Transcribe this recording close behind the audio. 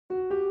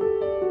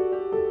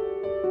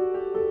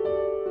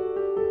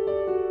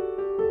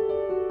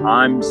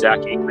I'm Zac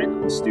Aikman.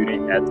 I'm a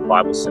student at the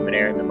Bible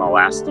Seminary. I'm in my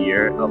last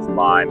year of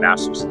my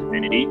Master's of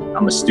Divinity.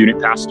 I'm a student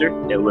pastor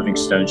at Living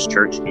Stones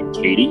Church in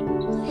Katy.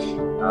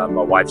 My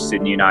wife,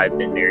 Sydney, and I have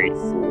been married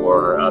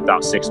for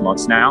about 6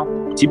 months now.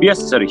 TBS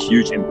has had a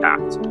huge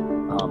impact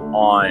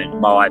on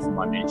my life and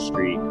my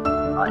ministry.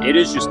 It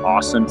is just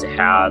awesome to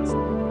have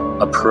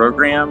a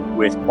program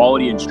with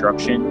quality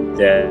instruction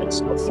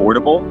that's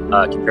affordable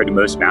compared to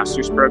most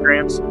master's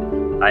programs,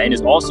 and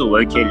is also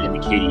located in the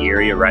Katy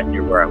area right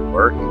near where I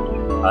work.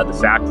 The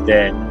fact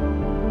that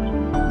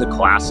the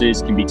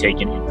classes can be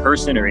taken in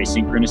person or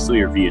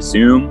asynchronously or via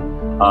Zoom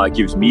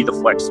gives me the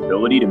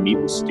flexibility to meet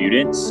with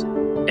students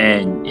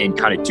and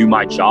kind of do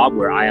my job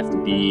where I have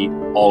to be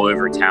all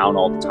over town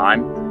all the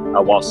time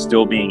while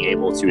still being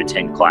able to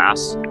attend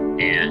class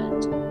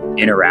and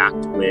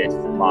interact with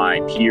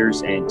my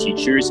peers and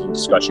teachers in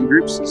discussion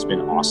groups. It's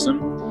been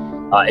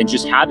awesome. And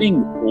just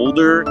having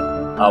older,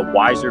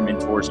 wiser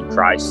mentors in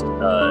Christ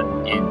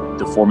in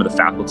the form of the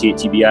faculty at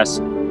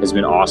TBS has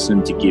been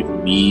awesome to give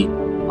me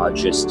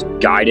just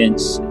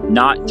guidance,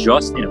 not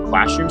just in a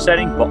classroom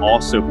setting, but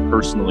also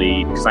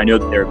personally, because I know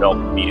that they're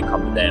available for me to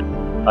come to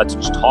them to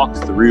just talk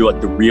through like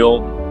the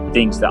real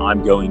things that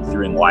I'm going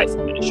through in life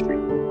and ministry.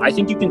 I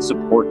think you can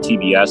support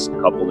TBS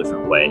a couple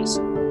different ways.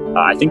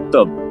 I think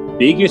the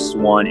biggest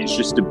one is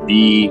just to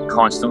be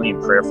constantly in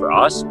prayer for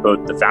us,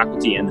 both the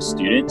faculty and the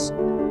students,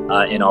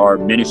 in our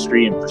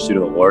ministry and pursuit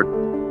of the Lord.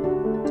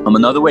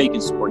 Another way you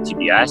can support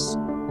TBS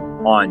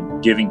on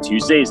Giving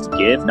Tuesday is to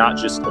give, not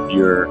just of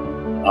your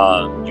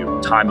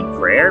time in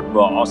prayer, but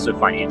also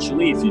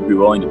financially. If you'd be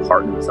willing to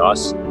partner with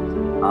us,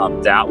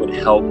 that would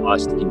help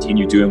us to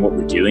continue doing what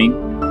we're doing,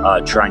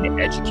 trying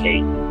to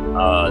educate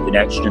the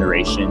next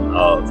generation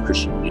of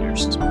Christian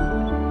leaders.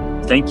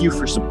 Thank you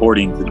for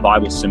supporting the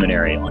Bible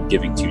Seminary on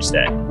Giving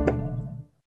Tuesday.